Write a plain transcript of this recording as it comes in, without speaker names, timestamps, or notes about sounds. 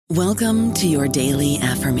Welcome to your daily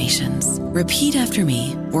affirmations. Repeat after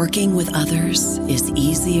me. Working with others is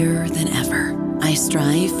easier than ever. I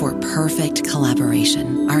strive for perfect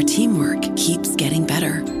collaboration. Our teamwork keeps getting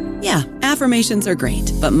better. Yeah, affirmations are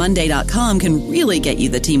great, but Monday.com can really get you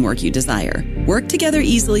the teamwork you desire. Work together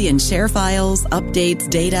easily and share files, updates,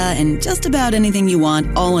 data, and just about anything you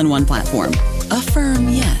want all in one platform. Affirm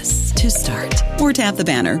yes to start, or tap the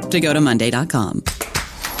banner to go to Monday.com.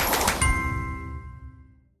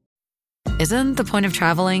 Isn't the point of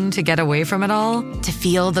traveling to get away from it all? To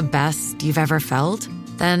feel the best you've ever felt?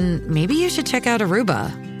 Then maybe you should check out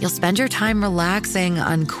Aruba. You'll spend your time relaxing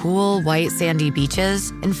on cool, white, sandy beaches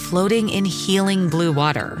and floating in healing blue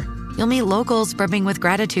water. You'll meet locals brimming with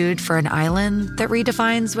gratitude for an island that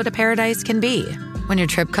redefines what a paradise can be. When your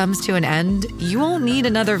trip comes to an end, you won't need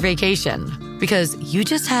another vacation because you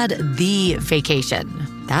just had the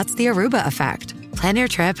vacation. That's the Aruba effect. Plan your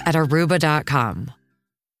trip at Aruba.com.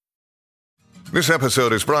 This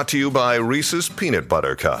episode is brought to you by Reese's Peanut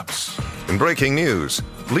Butter Cups. In breaking news,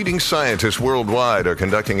 leading scientists worldwide are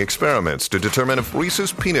conducting experiments to determine if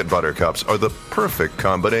Reese's Peanut Butter Cups are the perfect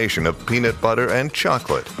combination of peanut butter and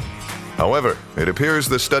chocolate. However, it appears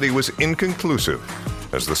the study was inconclusive,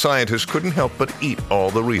 as the scientists couldn't help but eat all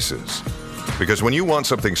the Reese's. Because when you want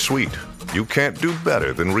something sweet, you can't do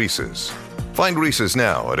better than Reese's. Find Reese's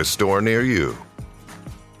now at a store near you.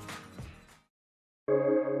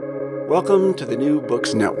 Welcome to the New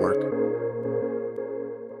Books Network.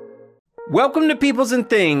 Welcome to Peoples and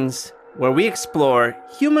Things, where we explore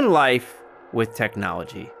human life with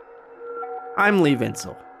technology. I'm Lee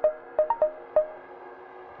Vinsel.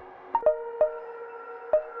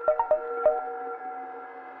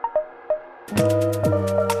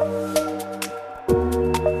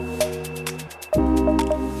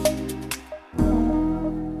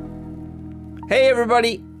 Hey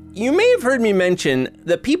everybody! You may have heard me mention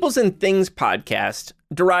the Peoples and Things podcast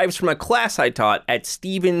derives from a class I taught at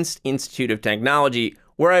Stevens Institute of Technology,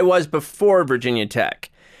 where I was before Virginia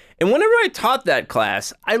Tech. And whenever I taught that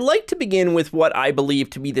class, I like to begin with what I believe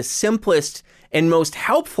to be the simplest and most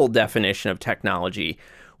helpful definition of technology,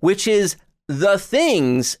 which is the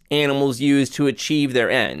things animals use to achieve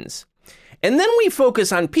their ends. And then we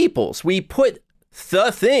focus on peoples. We put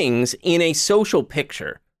the things in a social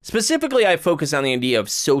picture. Specifically, I focus on the idea of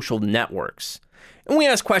social networks. And we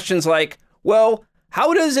ask questions like, well,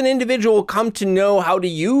 how does an individual come to know how to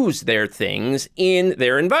use their things in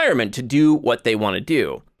their environment to do what they want to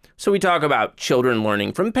do? So we talk about children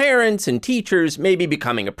learning from parents and teachers, maybe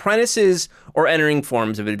becoming apprentices or entering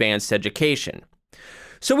forms of advanced education.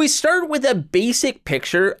 So we start with a basic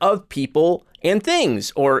picture of people and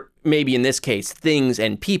things, or maybe in this case, things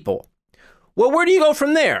and people. Well, where do you go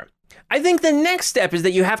from there? I think the next step is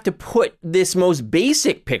that you have to put this most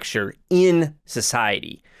basic picture in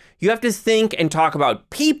society. You have to think and talk about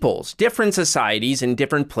peoples, different societies in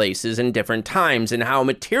different places and different times, and how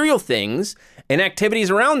material things and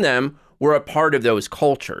activities around them were a part of those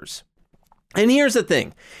cultures. And here's the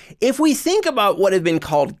thing. If we think about what have been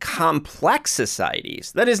called complex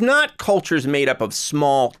societies, that is not cultures made up of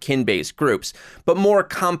small kin-based groups, but more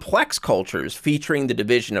complex cultures featuring the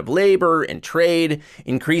division of labor and trade,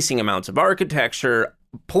 increasing amounts of architecture,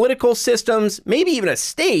 political systems, maybe even a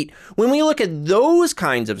state, when we look at those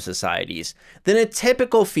kinds of societies, then a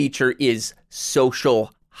typical feature is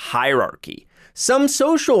social hierarchy. Some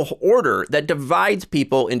social order that divides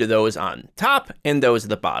people into those on top and those at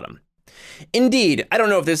the bottom. Indeed, I don't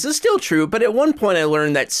know if this is still true, but at one point I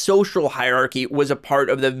learned that social hierarchy was a part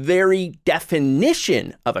of the very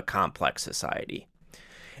definition of a complex society.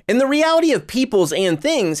 And the reality of peoples and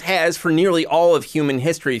things has, for nearly all of human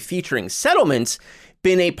history featuring settlements,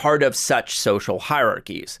 been a part of such social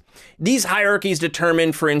hierarchies. These hierarchies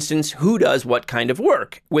determine, for instance, who does what kind of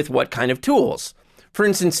work, with what kind of tools. For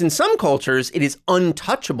instance, in some cultures, it is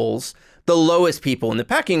untouchables, the lowest people in the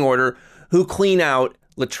pecking order, who clean out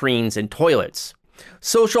latrines and toilets.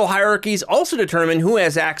 Social hierarchies also determine who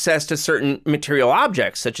has access to certain material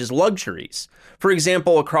objects, such as luxuries. For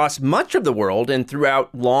example, across much of the world and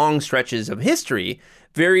throughout long stretches of history,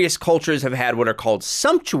 various cultures have had what are called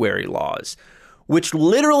sumptuary laws, which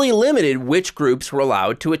literally limited which groups were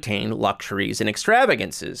allowed to attain luxuries and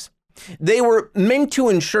extravagances. They were meant to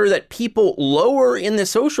ensure that people lower in the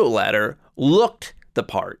social ladder looked the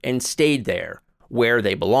part and stayed there, where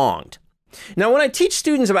they belonged. Now, when I teach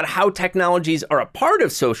students about how technologies are a part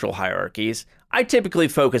of social hierarchies, I typically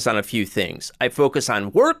focus on a few things. I focus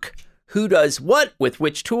on work, who does what with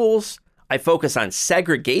which tools. I focus on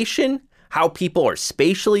segregation, how people are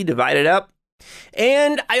spatially divided up.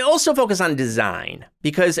 And I also focus on design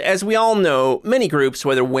because, as we all know, many groups,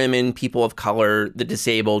 whether women, people of color, the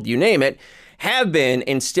disabled, you name it, have been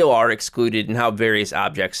and still are excluded in how various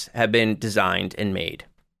objects have been designed and made.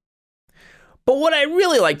 But what I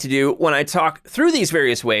really like to do when I talk through these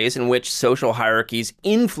various ways in which social hierarchies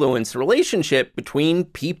influence the relationship between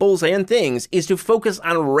peoples and things is to focus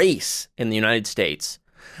on race in the United States.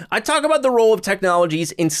 I talk about the role of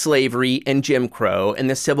technologies in slavery and Jim Crow and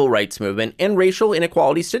the civil rights movement and racial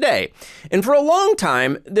inequalities today. And for a long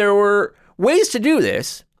time, there were ways to do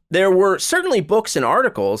this. There were certainly books and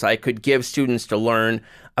articles I could give students to learn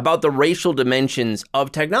about the racial dimensions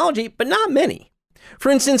of technology, but not many. For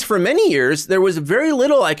instance, for many years, there was very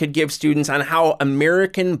little I could give students on how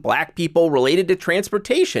American Black people related to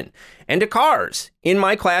transportation and to cars in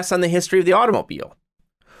my class on the history of the automobile.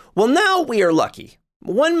 Well, now we are lucky.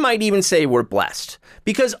 One might even say we're blessed,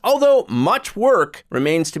 because although much work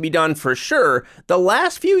remains to be done for sure, the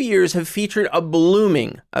last few years have featured a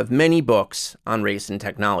blooming of many books on race and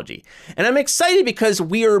technology. And I'm excited because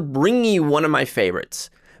we are bringing you one of my favorites.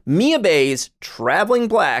 Mia Bay's Traveling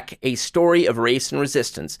Black, A Story of Race and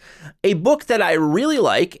Resistance, a book that I really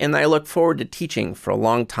like and I look forward to teaching for a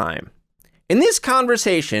long time. In this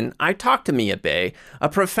conversation, I talked to Mia Bay, a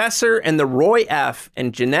professor in the Roy F.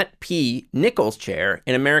 and Jeanette P. Nichols Chair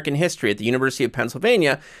in American History at the University of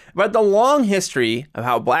Pennsylvania, about the long history of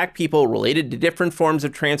how Black people related to different forms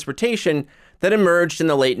of transportation that emerged in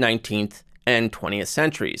the late 19th and 20th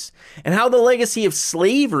centuries, and how the legacy of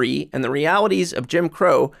slavery and the realities of Jim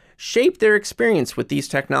Crow shaped their experience with these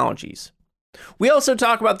technologies. We also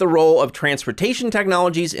talk about the role of transportation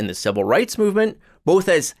technologies in the civil rights movement, both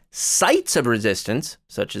as sites of resistance,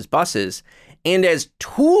 such as buses, and as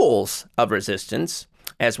tools of resistance,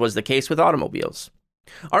 as was the case with automobiles.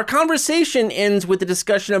 Our conversation ends with a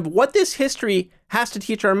discussion of what this history has to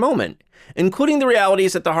teach our moment, including the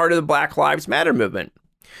realities at the heart of the Black Lives Matter movement.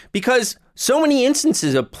 Because so many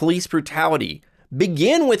instances of police brutality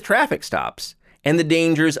begin with traffic stops and the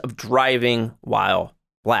dangers of driving while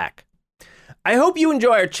Black. I hope you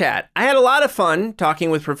enjoy our chat. I had a lot of fun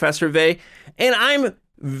talking with Professor Bay, and I'm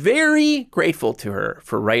very grateful to her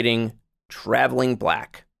for writing Traveling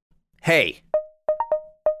Black. Hey,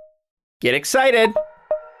 get excited.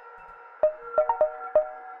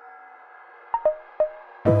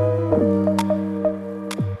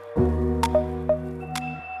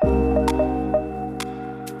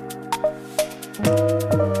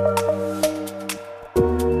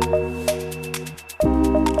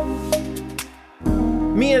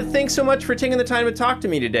 Mia, thanks so much for taking the time to talk to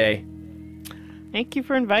me today. Thank you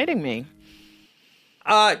for inviting me.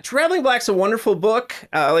 Traveling Black's a wonderful book.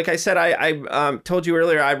 Like I said, I told you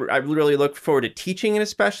earlier, I really look forward to teaching it,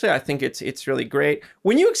 especially. I think it's really great.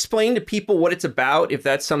 When you explain to people what it's about, if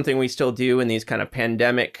that's something we still do in these kind of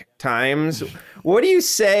pandemic times, what do you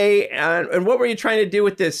say, and what were you trying to do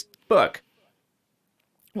with this book?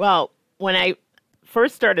 Well, when I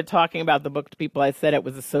first started talking about the book to people, I said it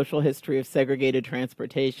was a social history of segregated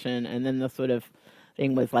transportation, and then the sort of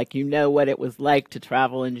thing was like, you know what it was like to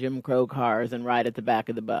travel in Jim Crow cars and ride at the back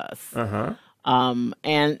of the bus.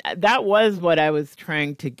 And that was what I was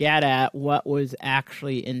trying to get at, what was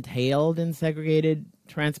actually entailed in segregated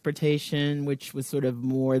transportation, which was sort of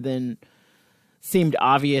more than seemed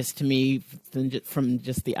obvious to me from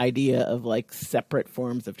just the idea of like separate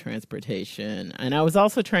forms of transportation. And I was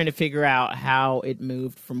also trying to figure out how it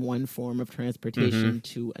moved from one form of transportation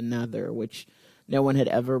to another, which no one had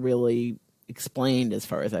ever really explained as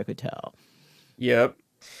far as I could tell. Yep.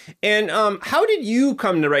 And how did you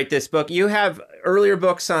come to write this book? You have earlier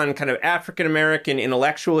books on kind of African-American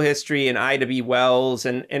intellectual history and I.W. Wells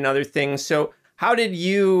and other things. So how did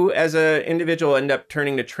you as an individual end up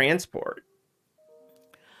turning to transport?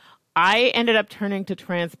 I ended up turning to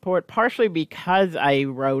transport partially because I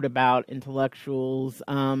wrote about intellectuals.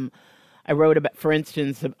 I wrote about, for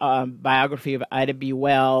instance, a biography of Ida B.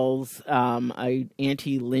 Wells, an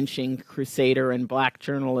anti-lynching crusader and Black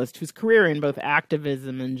journalist whose career in both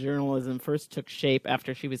activism and journalism first took shape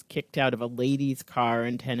after she was kicked out of a ladies' car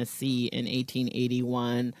in Tennessee in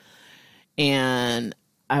 1881. And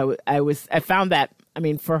I found that, I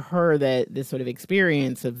mean, for her, that this sort of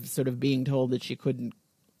experience of sort of being told that she couldn't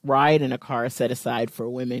ride in a car set aside for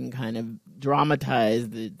women kind of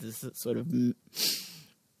dramatized this sort of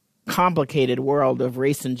complicated world of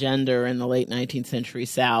race and gender in the late 19th century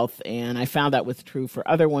South. And I found that was true for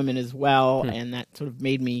other women as well. And that sort of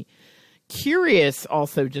made me curious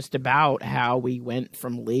also just about how we went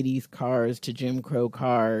from ladies' cars to Jim Crow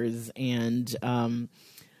cars and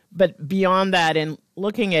But beyond that, in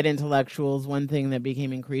looking at intellectuals, one thing that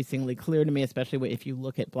became increasingly clear to me, especially if you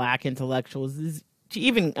look at Black intellectuals, is to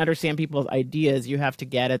even understand people's ideas, you have to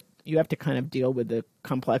kind of deal with the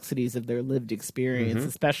complexities of their lived experience,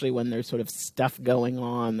 especially when there's sort of stuff going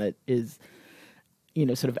on that is,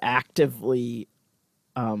 sort of actively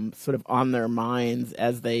sort of on their minds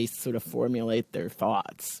as they sort of formulate their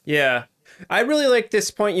thoughts. Yeah. I really like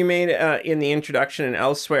this point you made in the introduction and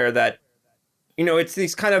elsewhere that, it's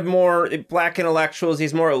these kind of more Black intellectuals,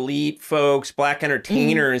 these more elite folks, Black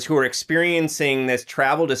entertainers who are experiencing this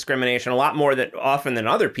travel discrimination a lot more often than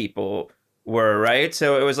other people were, right?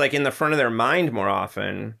 So it was like in the front of their mind more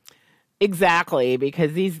often. Exactly,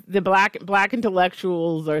 because the black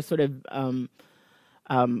intellectuals are sort of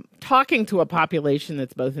talking to a population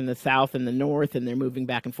that's both in the South and the North, and they're moving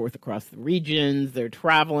back and forth across the regions. They're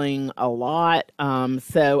traveling a lot, and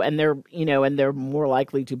they're more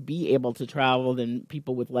likely to be able to travel than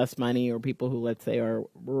people with less money or people who, let's say, are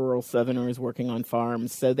rural Southerners working on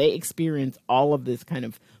farms. So they experience all of this kind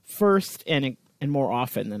of first and more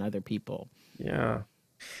often than other people. Yeah.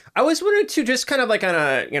 I was wondering too, just kind of like on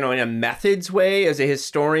a, in a methods way as a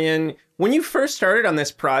historian, when you first started on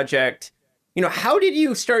this project, how did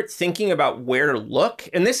you start thinking about where to look?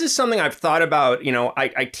 And this is something I've thought about,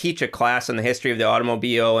 I teach a class on the history of the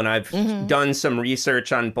automobile, and I've done some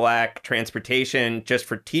research on Black transportation just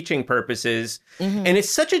for teaching purposes. And it's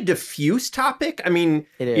such a diffuse topic. I mean,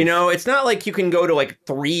 it is. It's not like you can go to like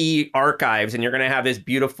 3 archives and you're going to have this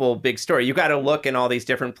beautiful big story. You got to look in all these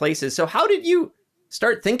different places. So how did you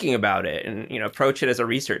start thinking about it and, approach it as a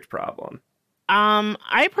research problem?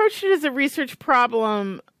 I approached it as a research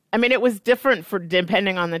problem. I mean, it was different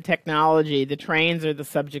depending on the technology. The trains are the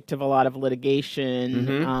subject of a lot of litigation,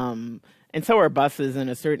 and so are buses in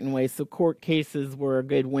a certain way. So court cases were a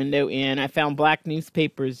good window in. I found Black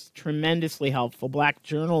newspapers tremendously helpful. Black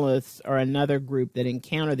journalists are another group that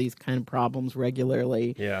encounter these kind of problems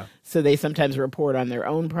regularly. Yeah. So they sometimes report on their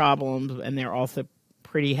own problems, and they're also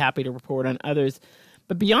pretty happy to report on others.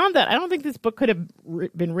 But beyond that, I don't think this book could have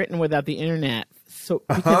been written without the internet. So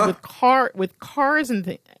because with cars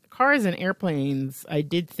and airplanes, I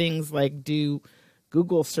did things like do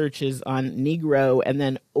Google searches on Negro and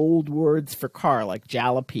then old words for car, like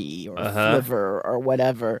jalopy or flivver or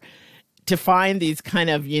whatever, to find these kind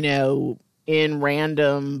of, in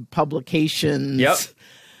random publications,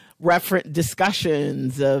 referent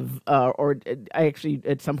discussions of, or I actually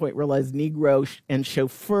at some point realized Negro and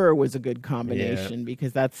chauffeur was a good combination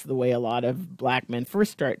because that's the way a lot of Black men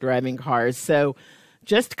first start driving cars. So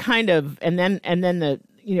just kind of, and then the,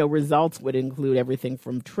 results would include everything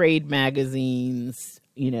from trade magazines,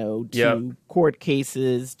 to court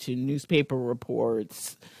cases, to newspaper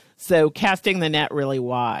reports. So casting the net really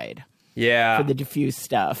wide for the diffuse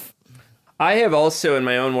stuff. I have also in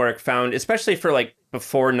my own work found, especially for like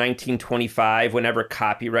before 1925, whenever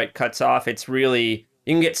copyright cuts off, it's really,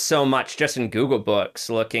 you can get so much just in Google Books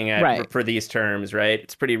looking at for these terms, right?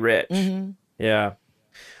 It's pretty rich. Yeah.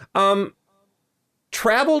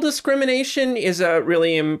 Travel discrimination is a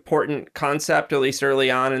really important concept, at least early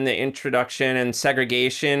on in the introduction, and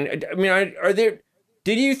segregation. I mean,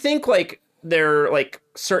 did you think like there are like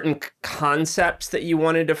certain concepts that you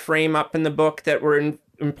wanted to frame up in the book that were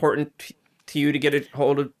important to you to get a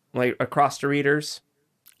hold of, like across to readers?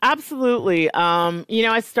 Absolutely.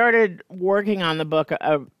 I started working on the book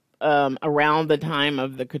around the time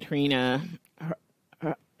of the Katrina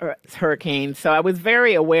hurricane. So I was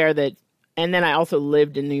very aware that, and then I also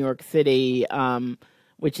lived in New York City,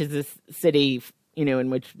 which is this city, in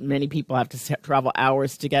which many people have to travel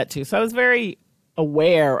hours to get to. So I was very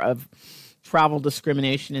aware of travel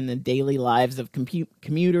discrimination in the daily lives of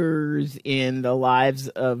commuters, in the lives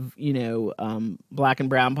of, Black and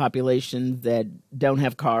brown populations that don't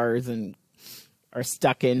have cars and are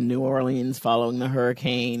stuck in New Orleans following the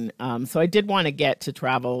hurricane. So I did want to get to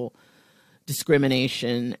travel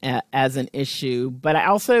discrimination as an issue, but I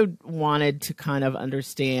also wanted to kind of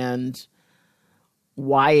understand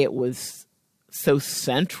why it was so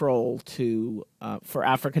central to for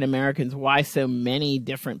African Americans, why so many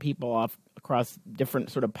different people across different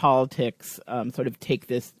sort of politics sort of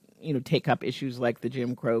take up issues like the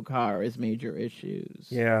Jim Crow car as major issues.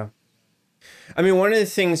 Yeah. I mean, one of the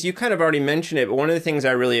things, you kind of already mentioned it, but one of the things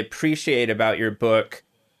I really appreciate about your book,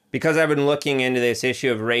 because I've been looking into this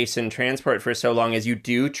issue of race and transport for so long, is you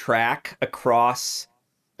do track across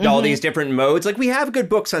all these different modes. Like, we have good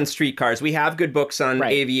books on streetcars, we have good books on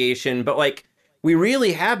aviation, but like, we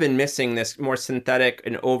really have been missing this more synthetic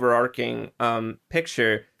and overarching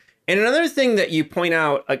picture. And another thing that you point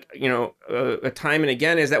out, time and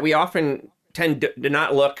again, is that we often tend to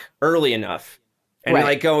not look early enough and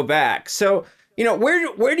like go back. So,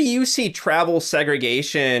 where do you see travel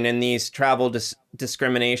segregation and these travel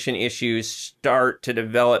discrimination issues start to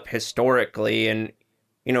develop historically? And,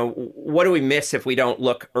 what do we miss if we don't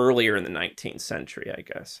look earlier in the 19th century, I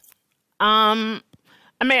guess? I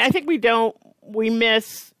think we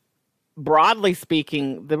miss, broadly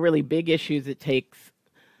speaking, the really big issues it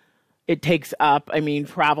takes up. I mean,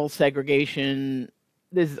 travel segregation,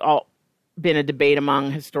 this has all been a debate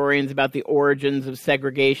among historians about the origins of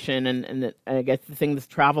segregation. And I guess the thing this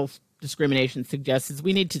travel discrimination suggests is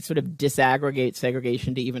we need to sort of disaggregate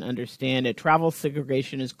segregation to even understand it. Travel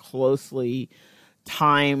segregation is closely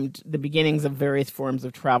timed. The beginnings of various forms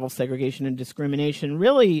of travel segregation and discrimination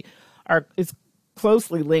really is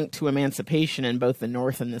closely linked to emancipation in both the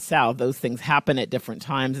North and the South. Those things happen at different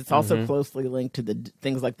times. It's also closely linked to the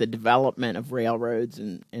things like the development of railroads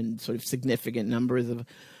and sort of significant numbers of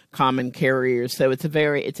common carriers. So it's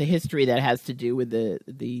a history that has to do with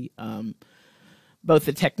the both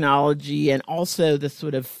the technology and also the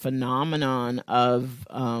sort of phenomenon of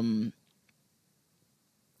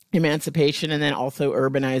emancipation and then also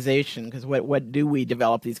urbanization, because what do we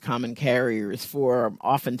develop these common carriers for?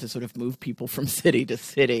 Often to sort of move people from city to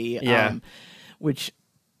city, which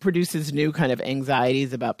produces new kind of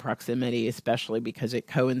anxieties about proximity, especially because it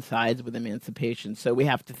coincides with emancipation. So we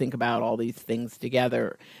have to think about all these things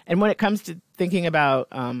together. And when it comes to thinking about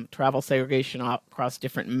travel segregation across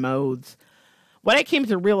different modes, what I came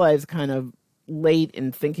to realize kind of late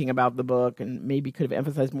in thinking about the book, and maybe could have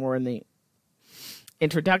emphasized more in the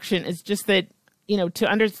introduction, is just that to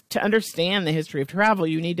understand the history of travel,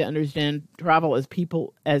 you need to understand travel as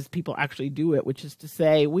people actually do it, which is to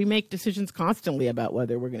say we make decisions constantly about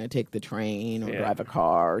whether we're going to take the train or drive a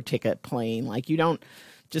car or take a plane. Like, you don't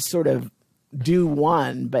just sort of do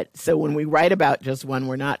one, but so when we write about just one,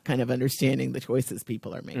 we're not kind of understanding the choices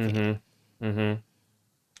people are making.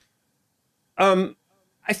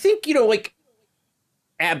 I think, like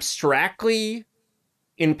abstractly,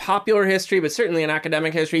 in popular history, but certainly in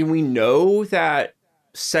academic history, we know that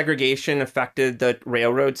segregation affected the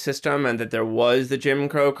railroad system and that there was the Jim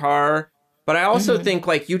Crow car. But I also think,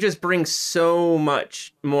 like, you just bring so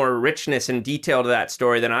much more richness and detail to that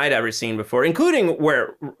story than I'd ever seen before, including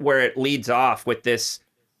where it leads off with this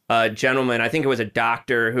gentleman. I think it was a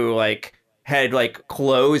doctor who, like, had, like,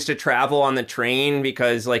 clothes to travel on the train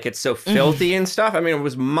because, like, it's so filthy and stuff. I mean, it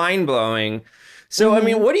was mind-blowing. So, I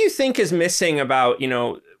mean, what do you think is missing about,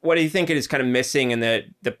 what do you think it is kind of missing in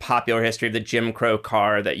the popular history of the Jim Crow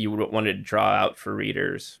car that you wanted to draw out for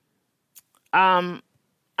readers?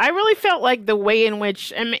 I really felt like the way in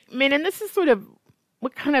which, and this is sort of, we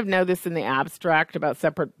kind of know this in the abstract about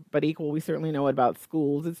separate but equal. We certainly know it about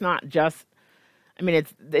schools. It's not just,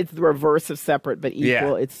 it's the reverse of separate but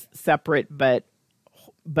equal. Yeah. It's separate but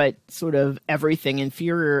sort of everything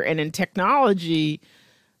inferior. And in technology,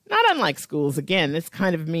 not unlike schools, again, this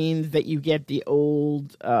kind of means that you get the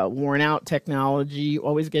old, worn-out technology. You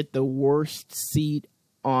always get the worst seat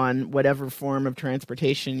on whatever form of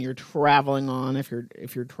transportation you're traveling on. If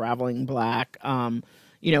you're traveling black,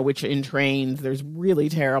 which in trains, there's really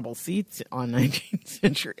terrible seats on 19th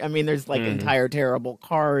century. There's like entire terrible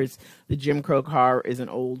cars. The Jim Crow car is an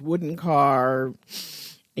old wooden car,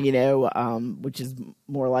 which is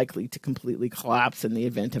more likely to completely collapse in the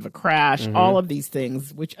event of a crash. All of these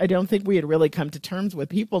things, which I don't think we had really come to terms with.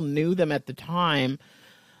 People knew them at the time,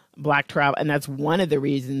 black travel. And that's one of the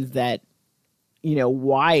reasons that,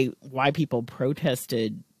 why people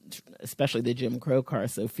protested, especially the Jim Crow car,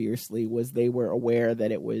 so fiercely, was they were aware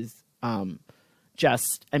that it was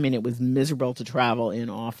it was miserable to travel in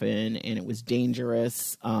often, and it was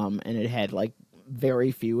dangerous, and it had like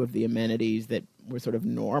very few of the amenities that were sort of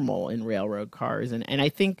normal in railroad cars. And I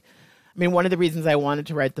think, one of the reasons I wanted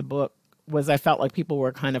to write the book was I felt like people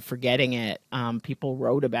were kind of forgetting it. People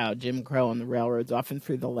wrote about Jim Crow on the railroads, often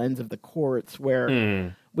through the lens of the courts,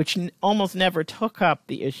 which almost never took up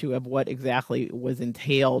the issue of what exactly was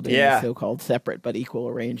entailed in the so-called separate but equal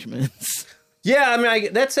arrangements. Yeah,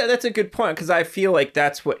 that's a good point, because I feel like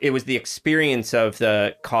that's what it was, the experience of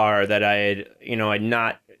the car that I had, I'd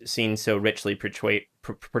not seen so richly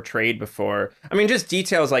portrayed before. Just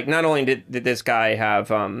details like, not only did this guy have,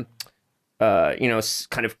 kind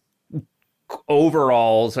of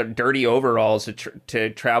overalls, or dirty overalls to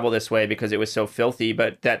travel this way because it was so filthy,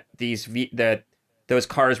 but that those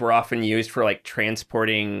cars were often used for like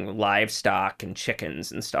transporting livestock and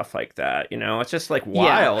chickens and stuff like that. It's just like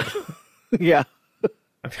wild. Yeah.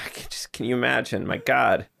 Can you imagine? My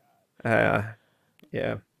God. Yeah.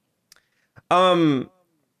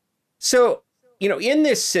 So in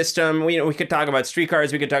this system, we could talk about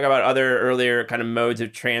streetcars, we could talk about other earlier kind of modes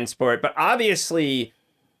of transport, but obviously,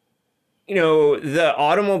 the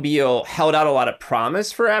automobile held out a lot of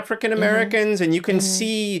promise for African Americans, and you can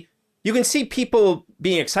see people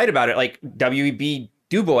being excited about it. Like W.E.B.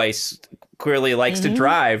 Du Bois clearly likes to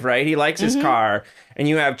drive, right? He likes his car, and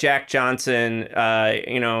you have Jack Johnson.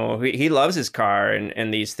 He loves his car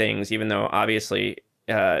and these things, even though obviously,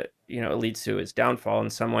 it leads to his downfall in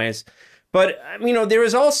some ways. But, there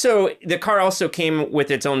was also, the car also came with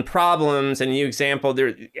its own problems. And there's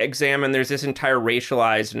this entire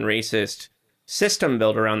racialized and racist system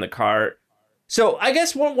built around the car. So I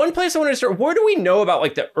guess one place I want to start, where do we know about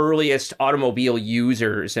like the earliest automobile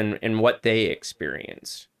users and what they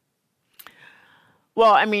experienced?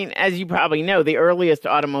 Well, I mean, as you probably know, the earliest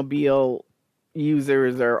automobile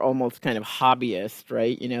users are almost kind of hobbyists,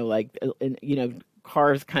 right?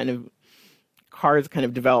 Cars kind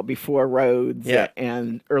of developed before roads,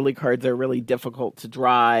 and early cars are really difficult to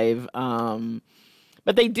drive.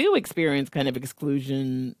 But they do experience kind of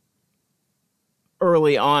exclusion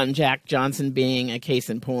early on. Jack Johnson being a case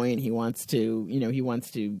in point. He wants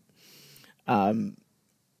to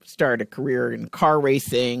start a career in car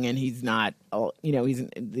racing, and he's not, he's in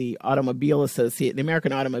the the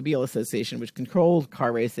American Automobile Association, which controls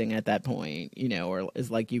car racing at that point, or is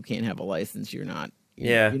like, you can't have a license, you're not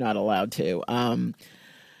allowed to.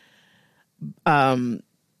 And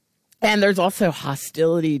there's also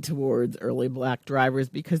hostility towards early black drivers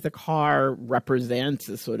because the car represents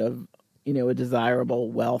a sort of, a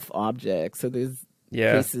desirable wealth object. So there's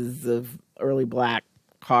cases of early black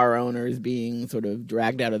car owners being sort of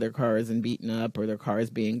dragged out of their cars and beaten up, or their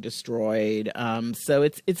cars being destroyed. So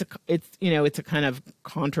it's a kind of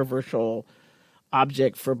controversial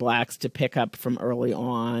object for blacks to pick up from early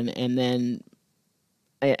on, and then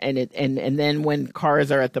then when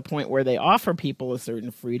cars are at the point where they offer people a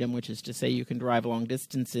certain freedom, which is to say you can drive long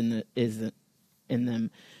distance in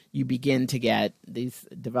them, you begin to get these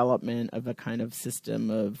development of a kind of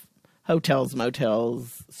system of hotels,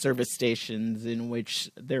 motels, service stations in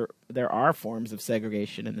which there are forms of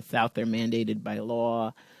segregation. In the South, they're mandated by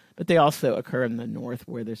law, but they also occur in the North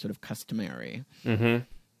where they're sort of customary. Mm-hmm.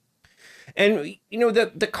 And,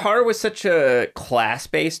 the car was such a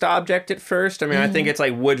class-based object at first. I mean, I think it's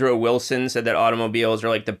like Woodrow Wilson said that automobiles are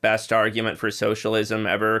like the best argument for socialism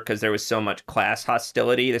ever because there was so much class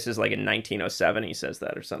hostility. This is like in 1907 he says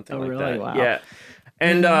that or something like really? that. Wow. Yeah.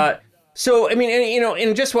 And so, I mean,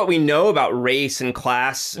 in just what we know about race and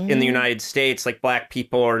class in the United States, like black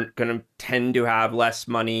people are going to tend to have less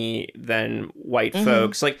money than white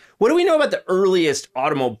folks. Like, what do we know about the earliest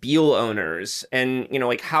automobile owners and,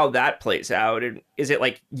 like how that plays out? And is it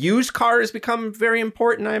like used cars become very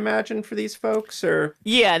important, I imagine, for these folks, or?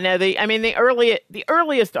 Yeah, no, the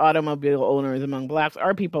earliest automobile owners among blacks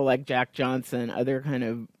are people like Jack Johnson, other kind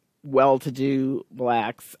of well-to-do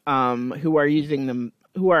blacks,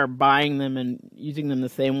 who are buying them and using them the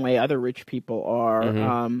same way other rich people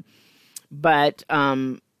are. But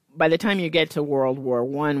by the time you get to World War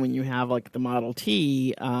I, when you have like the Model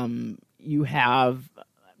T, you have,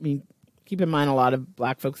 keep in mind a lot of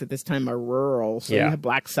black folks at this time are rural. So you have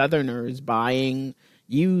black Southerners buying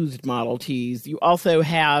used Model Ts. You also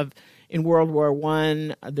have, in World War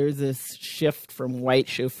I, there's this shift from white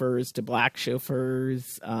chauffeurs to black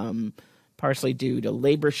chauffeurs, partially due to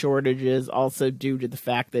labor shortages, also due to the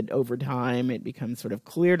fact that over time it becomes sort of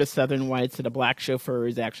clear to Southern whites that a black chauffeur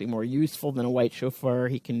is actually more useful than a white chauffeur.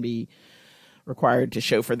 He can be required to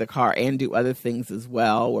chauffeur the car and do other things as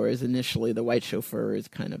well, whereas initially the white chauffeur is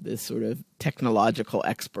kind of this sort of technological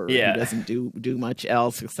expert who doesn't do much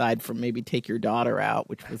else aside from maybe take your daughter out,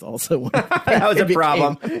 which was also one of the things that was a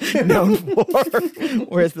problem known for.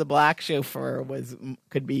 Whereas the black chauffeur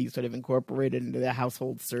could be sort of incorporated into the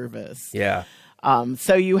household service. Yeah.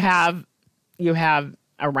 So you have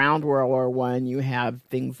around World War I, you have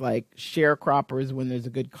things like sharecroppers when there's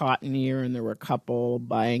a good cotton year, and there were a couple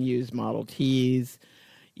buying used Model Ts.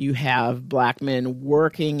 You have black men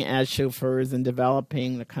working as chauffeurs and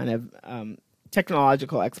developing the kind of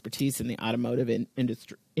technological expertise in the automotive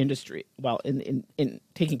industry. Well, in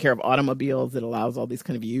taking care of automobiles, it allows all these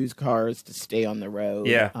kind of used cars to stay on the road.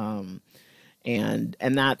 Yeah. And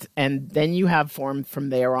then you have forms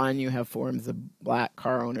from there on. You have forms of black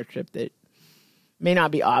car ownership that may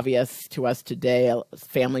not be obvious to us today.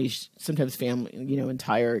 Sometimes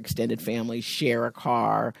entire extended families share a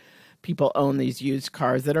car. People own these used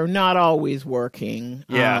cars that are not always working.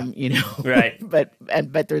 Yeah. Right. but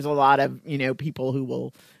there's a lot of, people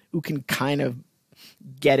who can kind of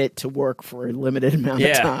get it to work for a limited amount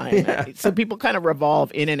of time. Yeah. So people kind of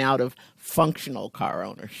revolve in and out of functional car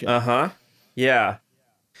ownership. Uh-huh. Yeah.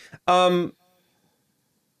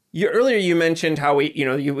 Earlier you mentioned how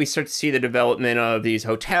we start to see the development of these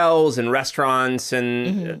hotels and restaurants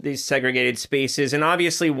and these segregated spaces, and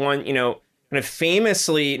obviously one, kind of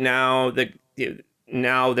famously now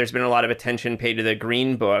there's been a lot of attention paid to the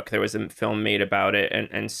Green Book. There was a film made about it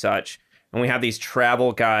and such, and we have these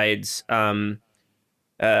travel guides, that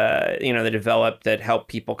develop that help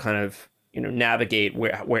people kind of navigate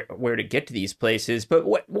where to get to these places. But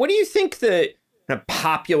what do you think the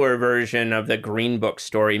popular version of the Green Book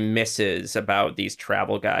story misses about these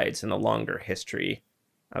travel guides and the longer history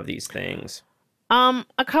of these things? A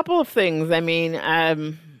couple of things. I mean,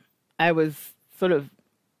 I was the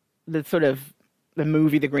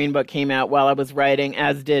movie The Green Book came out while I was writing,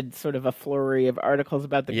 as did sort of a flurry of articles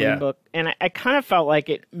about the Green Book. And I kind of felt like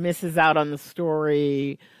it misses out on the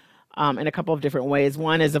story in a couple of different ways.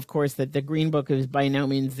 One is, of course, that the Green Book is by no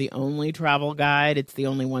means the only travel guide. It's the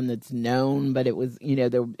only one that's known, but it was,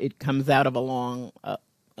 it comes out of a long,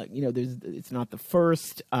 it's not the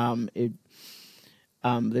first. There's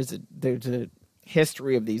a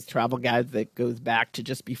history of these travel guides that goes back to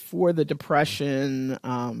just before the Depression,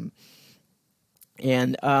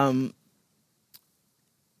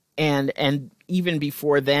 and even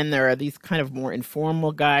before then, there are these kind of more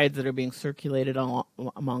informal guides that are being circulated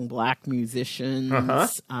among Black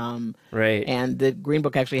musicians. Right. And the Green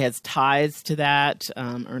Book actually has ties to that.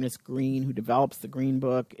 Ernest Green, who develops the Green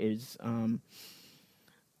Book, is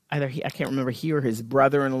I can't remember, he or his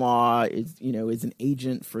brother-in-law is an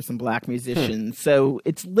agent for some Black musicians. So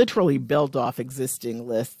it's literally built off existing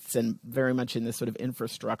lists and very much in this sort of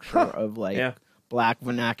infrastructure of Black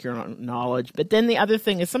vernacular knowledge. But then the other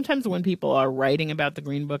thing is sometimes when people are writing about the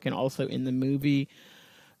Green Book and also in the movie,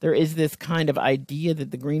 there is this kind of idea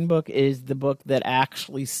that the Green Book is the book that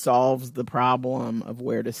actually solves the problem of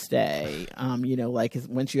where to stay.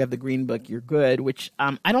 Once you have the Green Book, you're good, which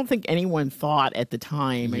I don't think anyone thought at the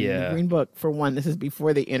time. I mean, the Green Book, for one, this is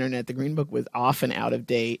before the internet. The Green Book was often out of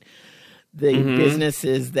date. The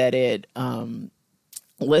businesses that it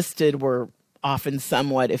listed were often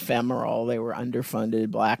somewhat ephemeral. They were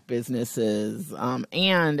underfunded Black businesses.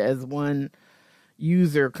 And as one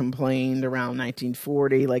user complained around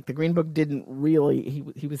 1940, the Green Book didn't really,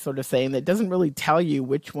 he was sort of saying that it doesn't really tell you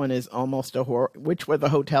which one is almost which one of the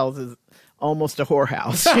hotels is almost a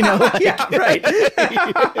whorehouse, right.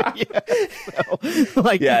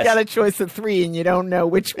 So, you got a choice of three and you don't know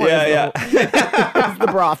which one is the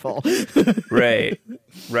brothel. Right.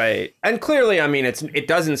 And clearly, I mean, it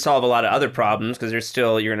doesn't solve a lot of other problems because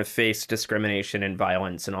you're going to face discrimination and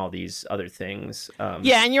violence and all these other things.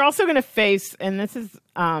 And you're also going to face, and this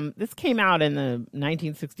came out in the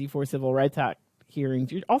 1964 Civil Rights Act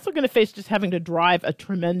hearings, you're also going to face just having to drive a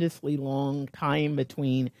tremendously long time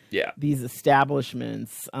between these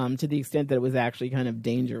establishments, to the extent that it was actually kind of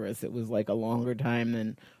dangerous. It was a longer time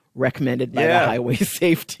than recommended by the highway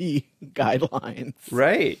safety guidelines.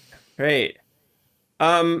 Right.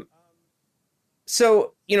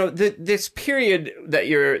 So, this period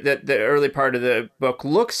that the early part of the book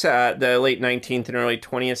looks at, the late 19th and early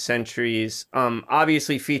 20th centuries,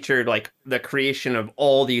 obviously featured the creation of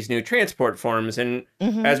all these new transport forms. And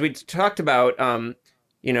as we talked about, one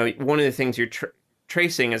of the things you're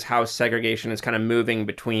tracing is how segregation is kind of moving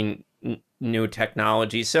between new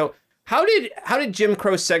technologies. So how did Jim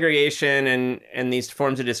Crow segregation and these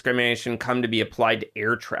forms of discrimination come to be applied to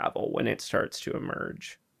air travel when it starts to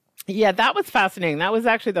emerge? Yeah, that was fascinating. That was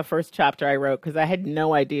actually the first chapter I wrote because I had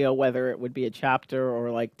no idea whether it would be a chapter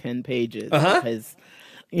or 10 pages. Because,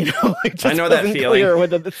 it just I know that wasn't feeling. clear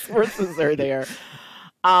whether the sources are there.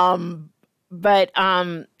 I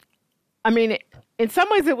mean, in some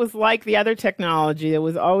ways it was like the other technology. There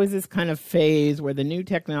was always this kind of phase where the new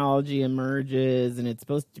technology emerges and it's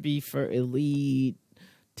supposed to be for elite,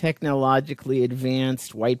 technologically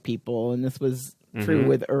advanced white people. And this was true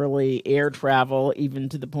with early air travel, even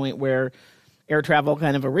to the point where air travel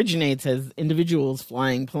kind of originates as individuals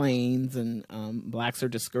flying planes, and Blacks are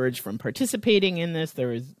discouraged from participating in this.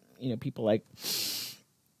 There is, people like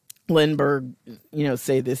Lindbergh,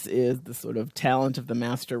 say this is the sort of talent of the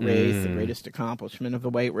master race, the greatest accomplishment of the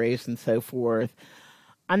white race, and so forth.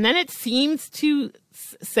 And then it seems to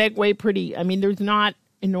segue there's not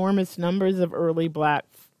enormous numbers of early Black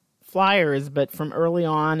flyers, but from early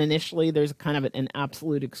on, initially, there's kind of an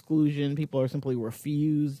absolute exclusion. People are simply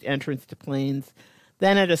refused entrance to planes.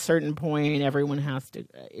 Then at a certain point,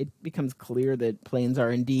 it becomes clear that planes are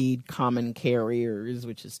indeed common carriers,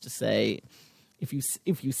 which is to say, if you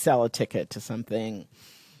sell a ticket to something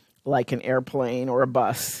like an airplane or a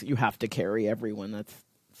bus, you have to carry everyone. That's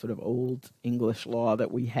sort of old English law that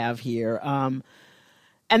we have here.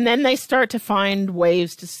 And then they start to find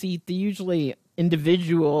ways to seat the usually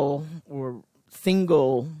individual or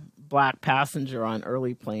single black passenger on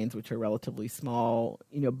early planes, which are relatively small,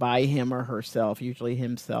 by him or herself, usually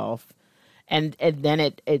himself. And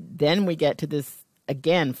then then we get to this,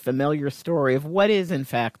 again, familiar story of what is, in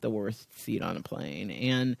fact, the worst seat on a plane.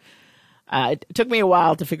 And it took me a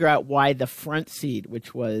while to figure out why the front seat,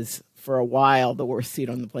 which was for a while the worst seat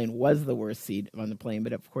on the plane, was the worst seat on the plane,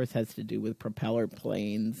 but of course has to do with propeller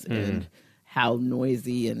planes and how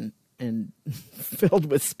noisy and filled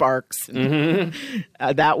with sparks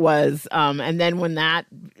that was. And then when that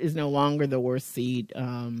is no longer the worst seat,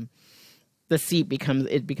 the seat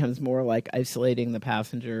becomes more like isolating the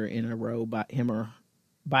passenger in a row by him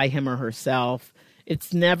or herself.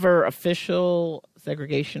 It's never official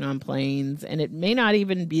segregation on planes, and it may not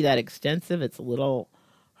even be that extensive. It's a little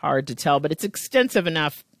hard to tell, but it's extensive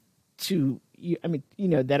enough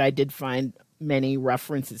that I did find many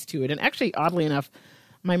references to it. And actually, oddly enough,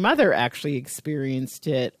 my mother actually experienced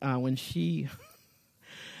it when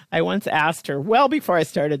I once asked her, well before I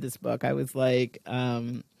started this book, I was like,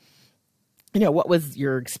 what was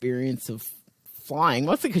your experience of flying?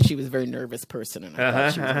 Mostly because she was a very nervous person, and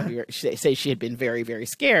I thought she had been very, very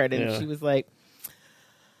scared. And she was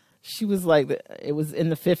like, it was in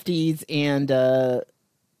the 50s, and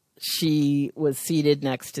she was seated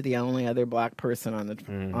next to the only other black person on the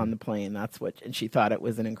plane. And she thought it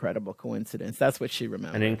was an incredible coincidence. That's what she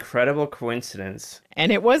remembered. An incredible coincidence.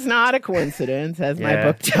 And it was not a coincidence, as my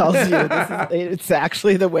book tells you. It's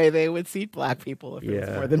actually the way they would seat black people if there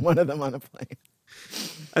was more than one of them on a plane.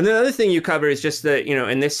 And the other thing you cover is just that,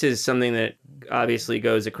 and this is something that obviously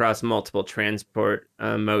goes across multiple transport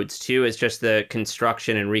modes too, is just the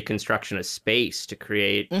construction and reconstruction of space to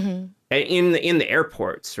create in the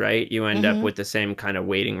airports, right? You end up with the same kind of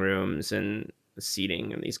waiting rooms and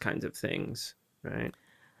seating and these kinds of things, right?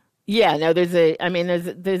 Yeah, no, there's a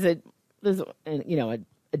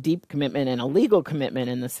deep commitment and a legal commitment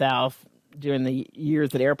in the South during the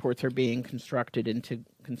years that airports are being constructed into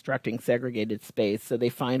constructing segregated space. So they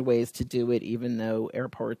find ways to do it, even though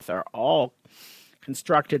airports are all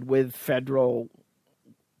constructed with federal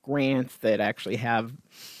grants that actually have,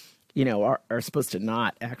 are supposed to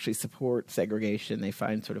not actually support segregation. They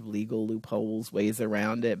find sort of legal loopholes, ways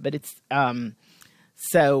around it. But it's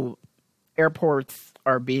so airports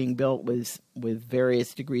are being built with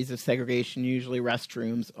various degrees of segregation, usually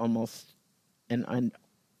restrooms, almost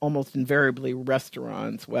invariably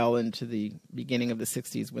restaurants, well into the beginning of the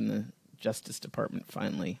 60s when the Justice Department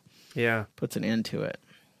finally puts an end to it.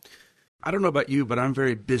 I don't know about you, but I'm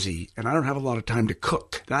very busy, and I don't have a lot of time to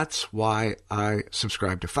cook. That's why I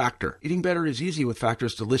subscribe to Factor. Eating better is easy with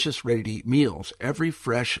Factor's delicious, ready-to-eat meals. Every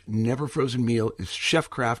fresh, never-frozen meal is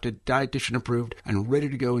chef-crafted, dietitian approved, and ready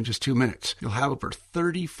to go in just 2 minutes. You'll have over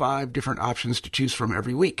 35 different options to choose from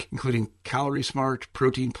every week, including Calorie Smart,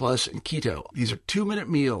 Protein Plus, and Keto. These are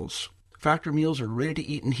 2-minute meals. Factor meals are ready to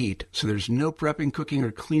eat and heat, so there's no prepping, cooking,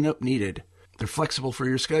 or cleanup needed. They're flexible for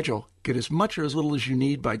your schedule. Get as much or as little as you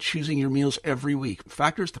need by choosing your meals every week.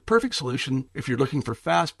 Factor is the perfect solution if you're looking for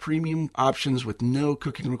fast, premium options with no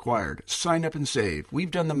cooking required. Sign up and save. We've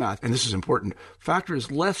done the math, and this is important. Factor is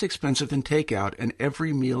less expensive than takeout, and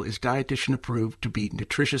every meal is dietitian approved to be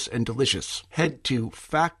nutritious and delicious. Head to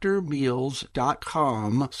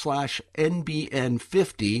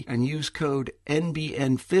factormeals.com/NBN50 and use code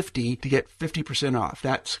NBN50 to get 50% off.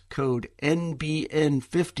 That's code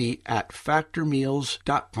NBN50 at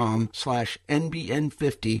factormeals.com/NBN50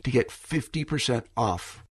 to get 50%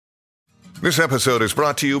 off. This episode is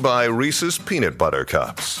brought to you by Reese's Peanut Butter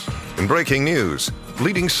Cups. In breaking news,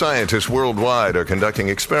 leading scientists worldwide are conducting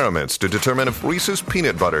experiments to determine if Reese's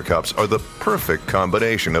Peanut Butter Cups are the perfect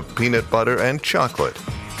combination of peanut butter and chocolate.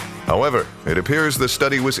 However, it appears the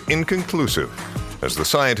study was inconclusive, as the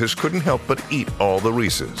scientists couldn't help but eat all the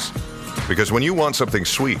Reese's. Because when you want something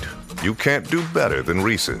sweet, you can't do better than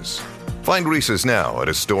Reese's. Find Reese's now at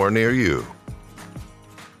a store near you.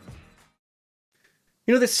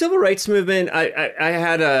 The civil rights movement, I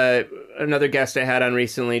had another guest I had on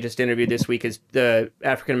recently, just interviewed this week, is the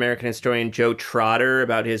African-American historian Joe Trotter,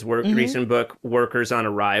 about his recent book, Workers on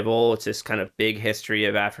Arrival. It's this kind of big history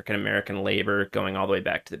of African-American labor going all the way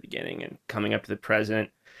back to the beginning and coming up to the present.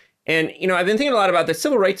 And, I've been thinking a lot about the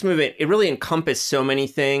civil rights movement. It really encompassed so many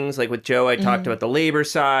things. Like with Joe, I talked about the labor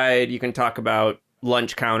side. You can talk about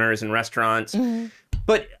lunch counters and restaurants.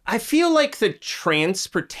 But I feel like the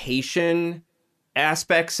transportation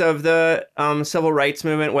aspects of the civil rights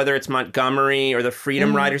movement, whether it's Montgomery or the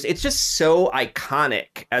Freedom Riders, it's just so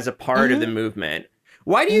iconic as a part of the movement.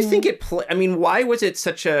 Why do you think it why was it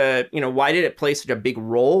such a, why did it play such a big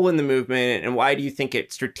role in the movement, and why do you think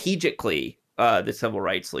it strategically the civil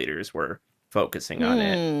rights leaders were focusing on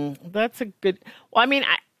it? That's a good. Well, I mean,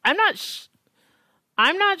 I'm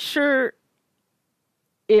not sure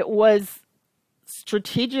it was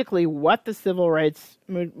strategically what the civil rights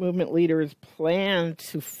movement leaders planned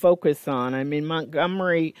to focus on. I mean,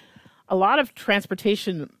 Montgomery, a lot of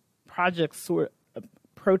transportation projects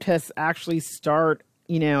protests actually start,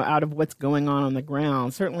 out of what's going on the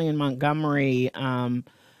ground. Certainly in Montgomery,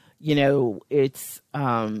 it's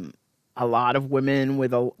a lot of women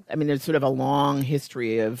there's sort of a long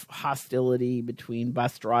history of hostility between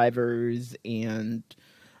bus drivers and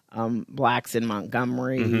blacks in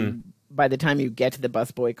Montgomery. Mm-hmm. By the time you get to the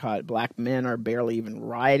bus boycott, black men are barely even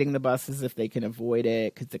riding the buses if they can avoid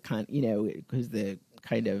it, because the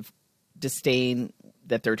kind of disdain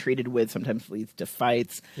that they're treated with sometimes leads to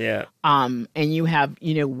fights. Yeah. And you have,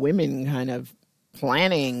 women kind of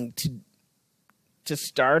planning to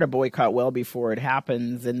start a boycott well before it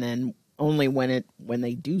happens, and then only when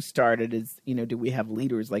they do start it is, do we have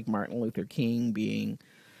leaders like Martin Luther King being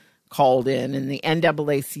called in, and the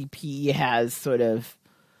NAACP has sort of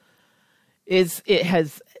during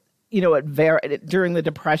the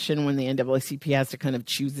Depression, when the NAACP has to kind of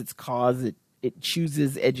choose its cause, it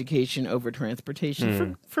chooses education over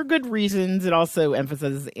transportation for good reasons. It also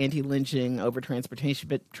emphasizes anti-lynching over transportation,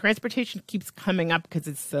 but transportation keeps coming up because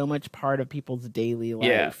it's so much part of people's daily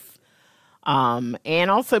life. Yeah.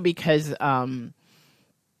 And also because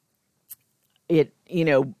it,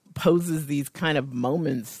 poses these kind of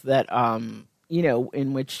moments that,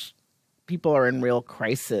 in which people are in real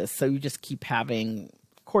crisis. So you just keep having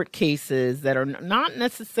court cases that are not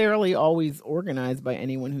necessarily always organized by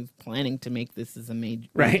anyone who's planning to make this as a major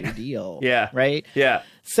deal. Yeah. Right. Yeah.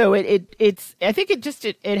 So it's I think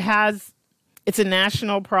it's a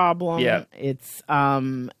national problem. Yeah. It's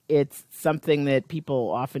something that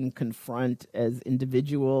people often confront as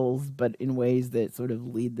individuals, but in ways that sort of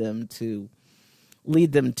lead them to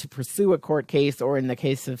pursue a court case, or in the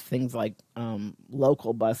case of things like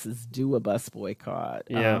local buses, do a bus boycott.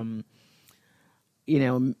 Yeah.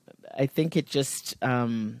 I think it just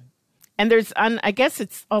and I guess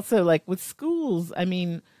it's also like with schools. I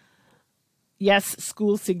mean, yes,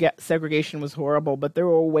 school segregation was horrible, but there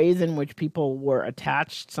were ways in which people were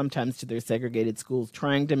attached sometimes to their segregated schools,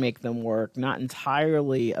 trying to make them work, not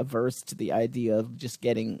entirely averse to the idea of just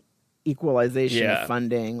getting equalization of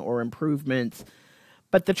funding or improvements.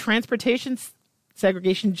 But the transportation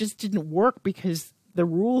segregation just didn't work because the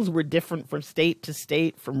rules were different from state to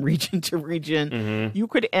state, from region to region. Mm-hmm. You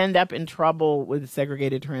could end up in trouble with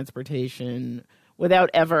segregated transportation without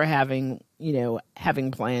ever having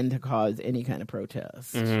planned to cause any kind of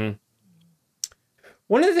protest. Mm-hmm.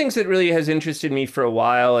 One of the things that really has interested me for a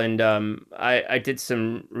while, and I did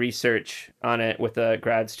some research on it with a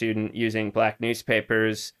grad student using black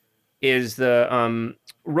newspapers, is the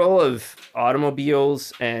role of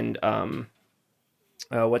automobiles and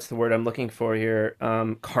what's the word I'm looking for here?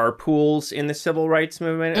 Carpools in the civil rights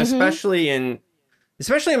movement, mm-hmm.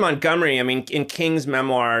 especially in Montgomery. I mean, in King's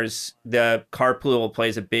memoirs, the carpool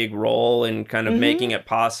plays a big role in kind of mm-hmm. making it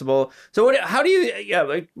possible. So how do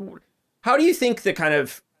you think the kind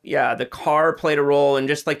of, the car played a role in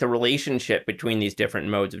just like the relationship between these different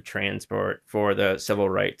modes of transport for the civil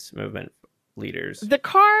rights movement leaders? The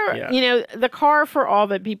car, the car, for all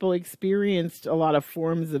that people experienced a lot of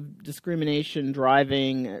forms of discrimination,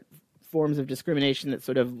 driving forms of discrimination that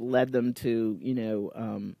sort of led them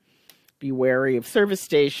to, be wary of service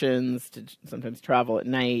stations, to sometimes travel at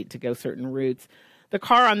night, to go certain routes. The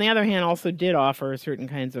car, on the other hand, also did offer certain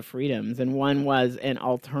kinds of freedoms, and one was an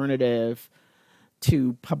alternative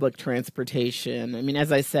to public transportation. I mean,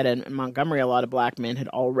 as I said, in Montgomery, a lot of black men had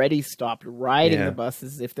already stopped riding the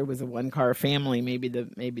buses. If there was a one-car family, maybe the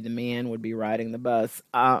man would be riding the bus,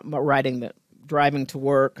 driving to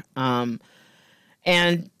work, and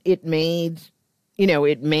it made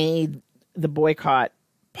the boycott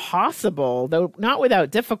possible, though not without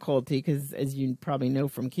difficulty, because as you probably know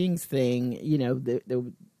from King's thing,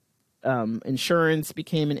 the insurance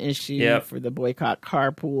became an issue for the boycott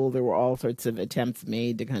carpool. There were all sorts of attempts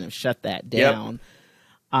made to kind of shut that down.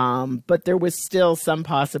 But there was still some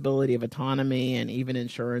possibility of autonomy, and even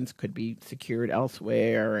insurance could be secured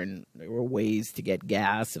elsewhere. And there were ways to get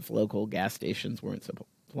gas if local gas stations weren't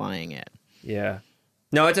supplying it. Yeah.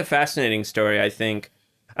 No, it's a fascinating story, I think.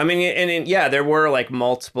 I mean, there were like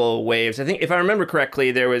multiple waves. I think if I remember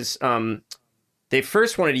correctly, there was they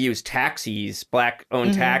first wanted to use taxis,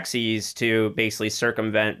 black-owned taxis, to basically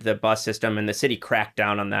circumvent the bus system, and the city cracked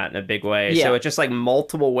down on that in a big way. Yeah. So it's just like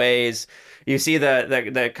multiple ways. You see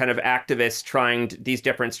the kind of activists trying these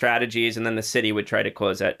different strategies, and then the city would try to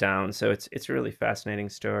close that down. So it's a really fascinating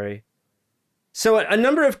story. So a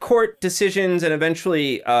number of court decisions and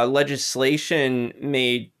eventually legislation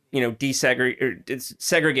made,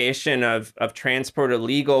 segregation of transport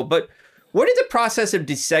illegal. But what did the process of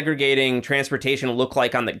desegregating transportation look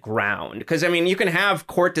like on the ground? Because, I mean, you can have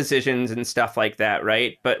court decisions and stuff like that,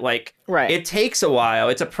 right? But, it takes a while.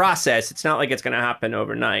 It's a process. It's not like it's going to happen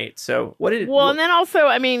overnight. So what did... Well, and then also,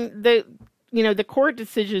 I mean, the court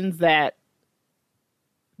decisions that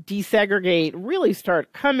desegregate really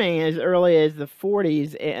start coming as early as the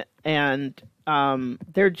 40s, and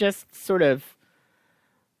they're just sort of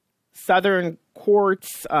Southern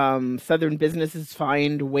courts, Southern businesses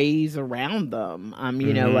find ways around them.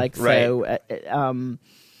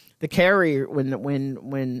 The carrier, when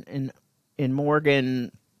in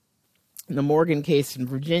Morgan, in the Morgan case in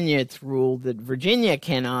Virginia, it's ruled that Virginia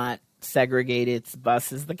cannot segregate its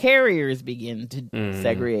buses. The carriers begin to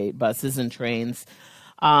segregate buses and trains.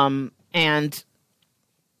 And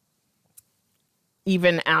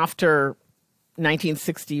even after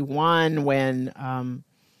 1961, when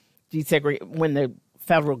the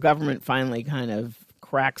federal government finally kind of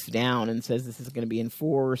cracks down and says this is going to be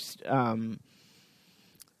enforced,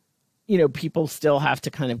 people still have to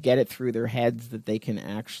kind of get it through their heads that they can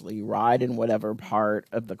actually ride in whatever part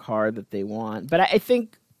of the car that they want. But I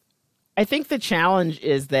think the challenge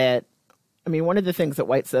is that, one of the things that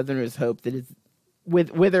white Southerners hope that is,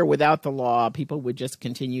 with or without the law, people would just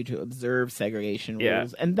continue to observe segregation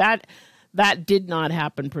rules. And that did not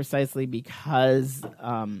happen precisely because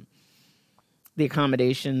the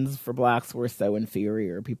accommodations for blacks were so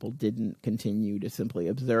inferior. People didn't continue to simply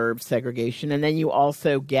observe segregation. And then you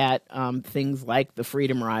also get things like the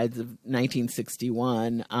Freedom Rides of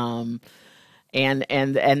 1961, and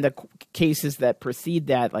the cases that precede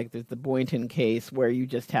that, like there's the Boynton case where you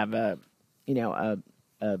just have a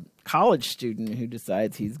college student who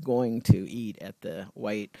decides he's going to eat at the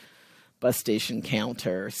white bus station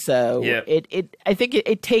counter. So I think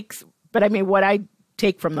it takes, but what I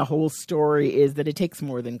take from the whole story is that it takes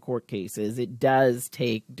more than court cases. It does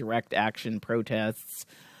take direct action protests,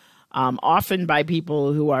 often by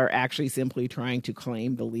people who are actually simply trying to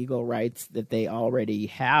claim the legal rights that they already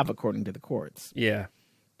have according to the courts. Yeah,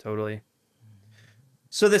 totally.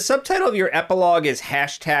 So the subtitle of your epilogue is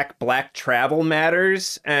 #Black Travel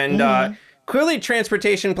Matters. And clearly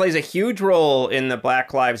transportation plays a huge role in the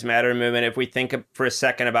Black Lives Matter movement if we think for a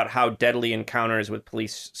second about how deadly encounters with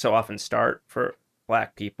police so often start for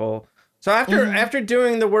Black people. So after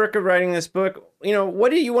doing the work of writing this book,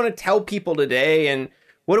 what do you want to tell people today? And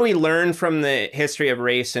what do we learn from the history of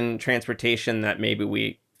race and transportation that maybe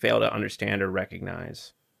we fail to understand or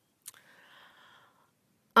recognize?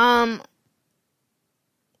 I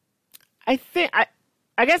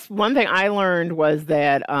guess one thing I learned was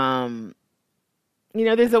that,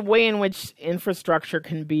 there's a way in which infrastructure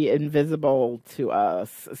can be invisible to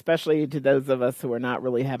us, especially to those of us who are not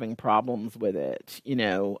really having problems with it,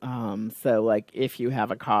 So, like, if you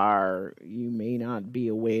have a car, you may not be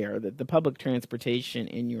aware that the public transportation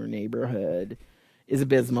in your neighborhood is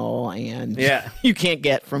abysmal and you can't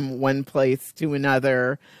get from one place to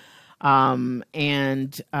another.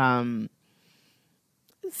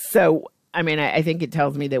 So, I think it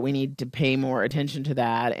tells me that we need to pay more attention to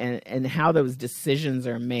that and how those decisions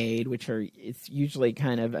are made, which it's usually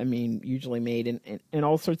usually made in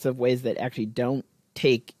all sorts of ways that actually don't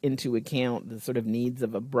take into account the sort of needs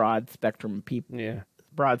of a broad spectrum of people. Yeah.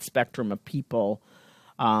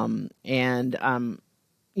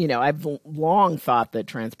 I've long thought that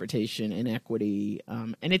transportation inequity,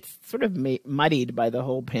 and it's sort of muddied by the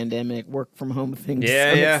whole pandemic work from home thing to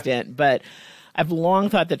some extent, but I've long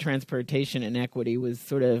thought that transportation inequity was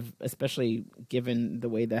sort of, especially given the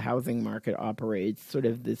way the housing market operates,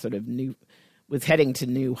 was heading to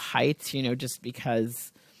new heights, just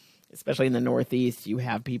because, especially in the Northeast, you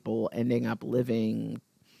have people ending up living,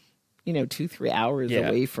 2-3 hours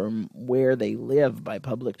away from where they live by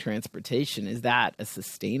public transportation. Is that a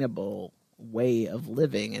sustainable way of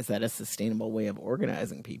living? Is that a sustainable way of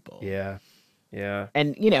organizing people? Yeah. Yeah.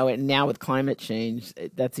 And, and now with climate change,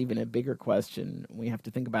 that's even a bigger question. We have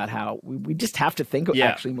to think about how we just have to think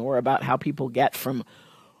actually more about how people get from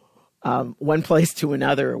one place to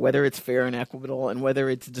another, whether it's fair and equitable and whether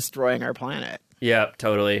it's destroying our planet. Yeah,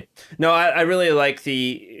 totally. No, I really like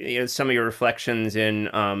some of your reflections in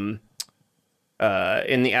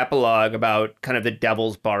in the epilogue about kind of the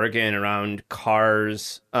devil's bargain around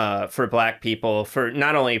cars for Black people, for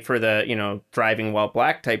not only for the, driving while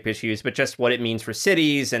Black type issues, but just what it means for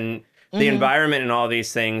cities and the environment and all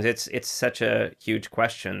these things. It's such a huge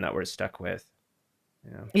question that we're stuck with.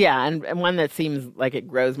 Yeah, and one that seems like it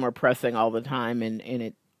grows more pressing all the time, and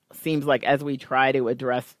it seems like as we try to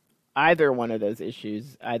address either one of those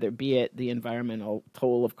issues, either be it the environmental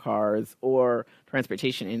toll of cars or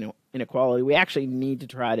transportation inequality, we actually need to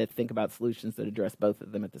try to think about solutions that address both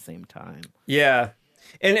of them at the same time. Yeah.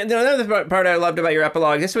 And another part I loved about your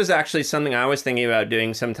epilogue, this was actually something I was thinking about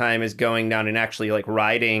doing sometime, is going down and actually like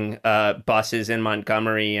riding buses in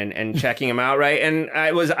Montgomery and checking them out, right? And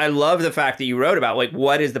I love the fact that you wrote about like,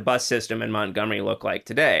 what does the bus system in Montgomery look like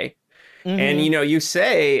today? And, you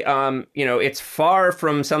say, it's far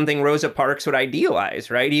from something Rosa Parks would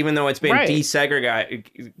idealize, right? Even though it's been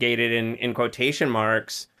desegregated in quotation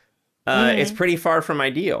marks, it's pretty far from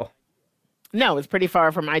ideal. No, it's pretty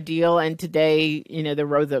far from ideal. And today, the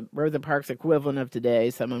Rosa Parks equivalent of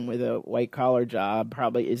today, someone with a white collar job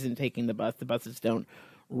probably isn't taking the bus. The buses don't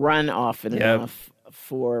run often enough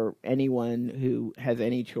for anyone who has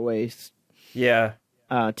any choice to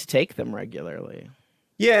take them regularly.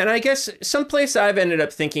 Yeah, and I guess someplace I've ended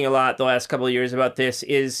up thinking a lot the last couple of years about this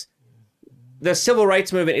is the civil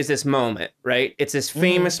rights movement is this moment, right? It's this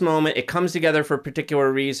famous moment. It comes together for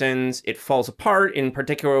particular reasons. It falls apart in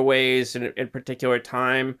particular ways in particular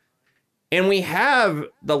time. And we have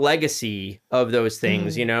the legacy of those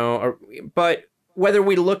things, but whether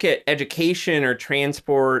we look at education or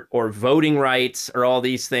transport or voting rights or all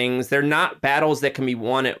these things, they're not battles that can be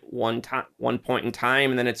won at one point in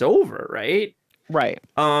time and then it's over, right? Right.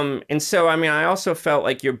 And so, I also felt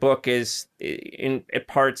like your book is at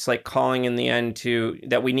parts like calling in the end to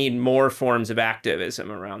that we need more forms of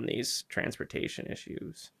activism around these transportation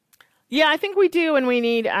issues. Yeah, I think we do. And we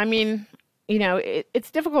need,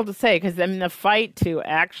 it's difficult to say because the fight to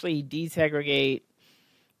actually desegregate,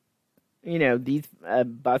 these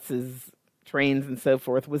buses, trains and so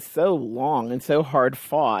forth was so long and so hard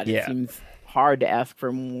fought. Yeah. It seems hard to ask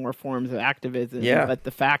for more forms of activism. Yeah. But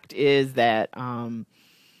the fact is that,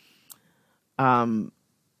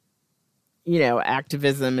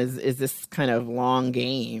 activism is this kind of long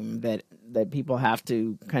game that people have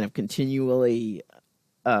to kind of continually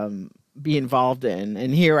be involved in.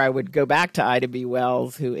 And here I would go back to Ida B.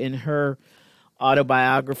 Wells, who in her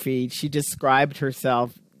autobiography, she described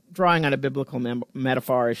herself, drawing on a biblical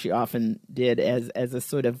metaphor, as she often did, as a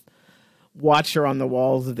sort of watcher on the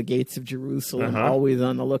walls of the gates of Jerusalem, always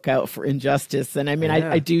on the lookout for injustice. And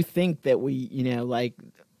I do think that we,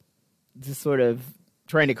 just sort of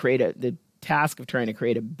trying to create the task of trying to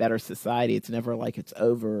create a better society, it's never like it's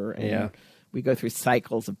over. And we go through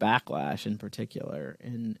cycles of backlash in particular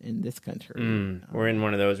in this country. We're in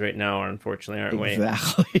one of those right now, unfortunately, aren't we?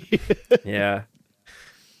 Exactly. Yeah.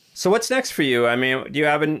 So what's next for you? Do you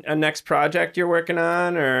have a next project you're working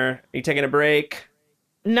on, or are you taking a break?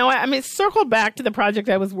 No, circle back to the project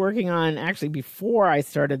I was working on actually before I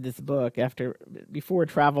started this book. Before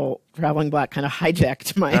Traveling Black kind of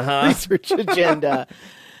hijacked my research agenda,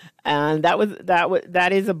 and that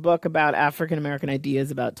is a book about African American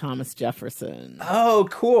ideas about Thomas Jefferson. Oh,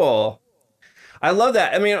 cool! I love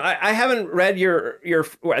that. I haven't read your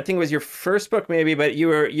I think it was your first book maybe, but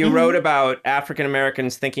you wrote about African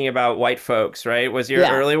Americans thinking about white folks, right? Was your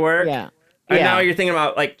early work? Yeah. And now you're thinking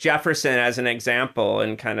about like Jefferson as an example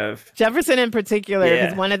and kind of... Jefferson in particular,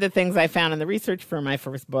 because one of the things I found in the research for my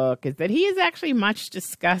first book is that he is actually much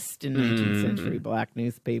discussed in 19th century Black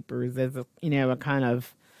newspapers as a kind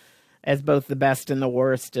of, as both the best and the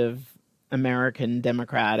worst of American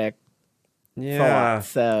democratic thought.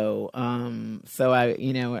 So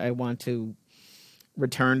I want to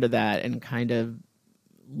return to that and kind of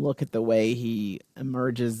look at the way he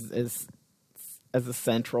emerges as a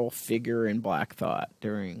central figure in Black thought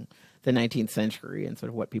during the 19th century and sort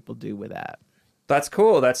of what people do with that. That's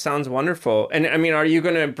cool. That sounds wonderful. And are you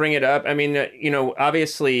going to bring it up?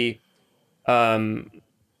 Obviously,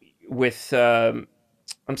 with, I'm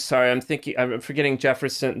sorry, I'm forgetting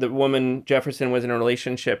Jefferson, the woman Jefferson was in a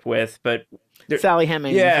relationship with, but... Sally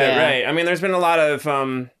Hemings. Yeah, right. There's been a lot of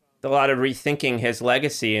rethinking his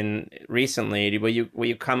legacy recently. Will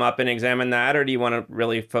you come up and examine that, or do you want to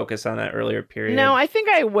really focus on that earlier period? No, I think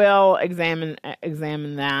I will examine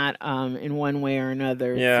that in one way or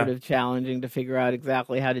another. It's sort of challenging to figure out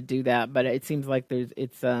exactly how to do that, but it seems like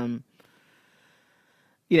it's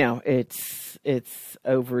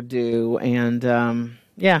overdue, and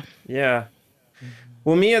yeah.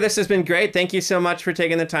 Well, Mia, this has been great. Thank you so much for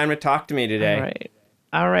taking the time to talk to me today.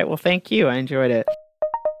 All right. Well, thank you. I enjoyed it.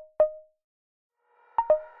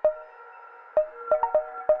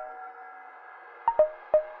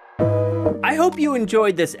 I hope you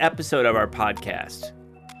enjoyed this episode of our podcast.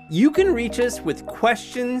 You can reach us with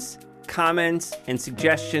questions, comments, and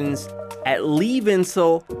suggestions at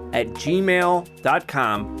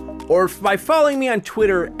leevinsel@gmail.com or by following me on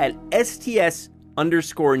Twitter at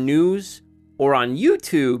STS_news or on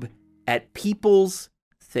YouTube at People's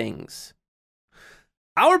Things.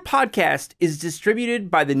 Our podcast is distributed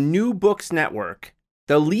by the New Books Network,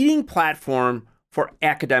 the leading platform for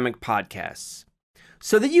academic podcasts,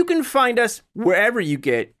 so that you can find us wherever you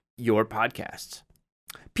get your podcasts.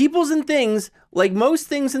 Peoples and Things, like most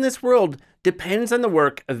things in this world, depends on the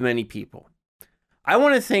work of many people. I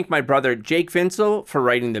want to thank my brother Jake Vinsel for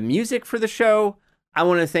writing the music for the show. I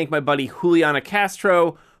want to thank my buddy Juliana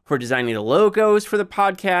Castro for designing the logos for the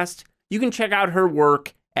podcast. You can check out her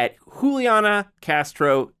work at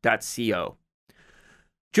julianacastro.co.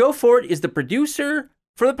 Joe Fort is the producer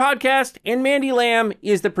for the podcast, and Mandy Lamb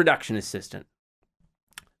is the production assistant.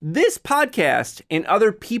 This podcast and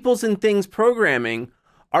other Peoples and Things programming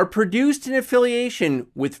are produced in affiliation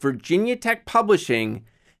with Virginia Tech Publishing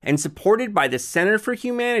and supported by the Center for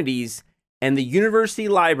Humanities and the University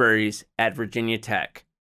Libraries at Virginia Tech.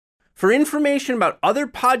 For information about other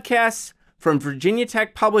podcasts from Virginia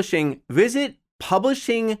Tech Publishing, visit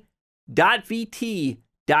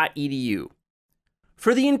publishing.vt.edu.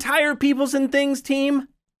 For the entire Peoples and Things team,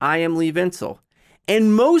 I am Lee Vinsel.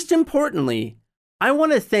 And most importantly, I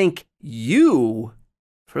want to thank you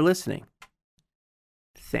for listening.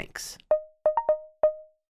 Thanks.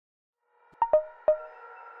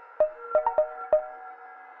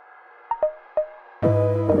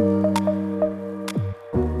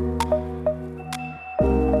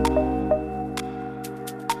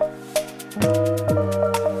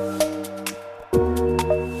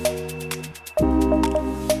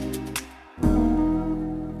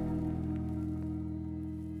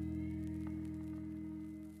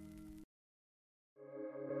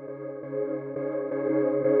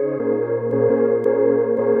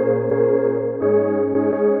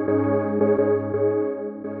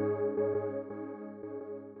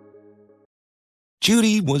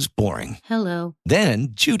 Judy was boring. Hello. Then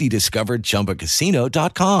Judy discovered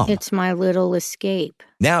ChumbaCasino.com. It's my little escape.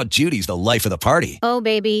 Now Judy's the life of the party. Oh,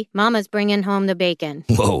 baby, mama's bringing home the bacon.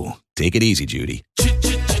 Whoa, take it easy, Judy.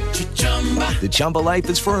 The Chumba life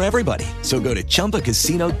is for everybody. So go to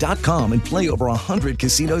ChumbaCasino.com and play over 100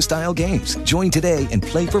 casino-style games. Join today and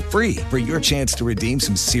play for free for your chance to redeem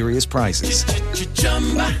some serious prizes.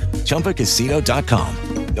 ChumbaCasino.com.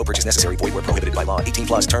 No purchase necessary. Void where prohibited by law.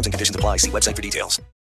 18+ terms and conditions apply. See website for details.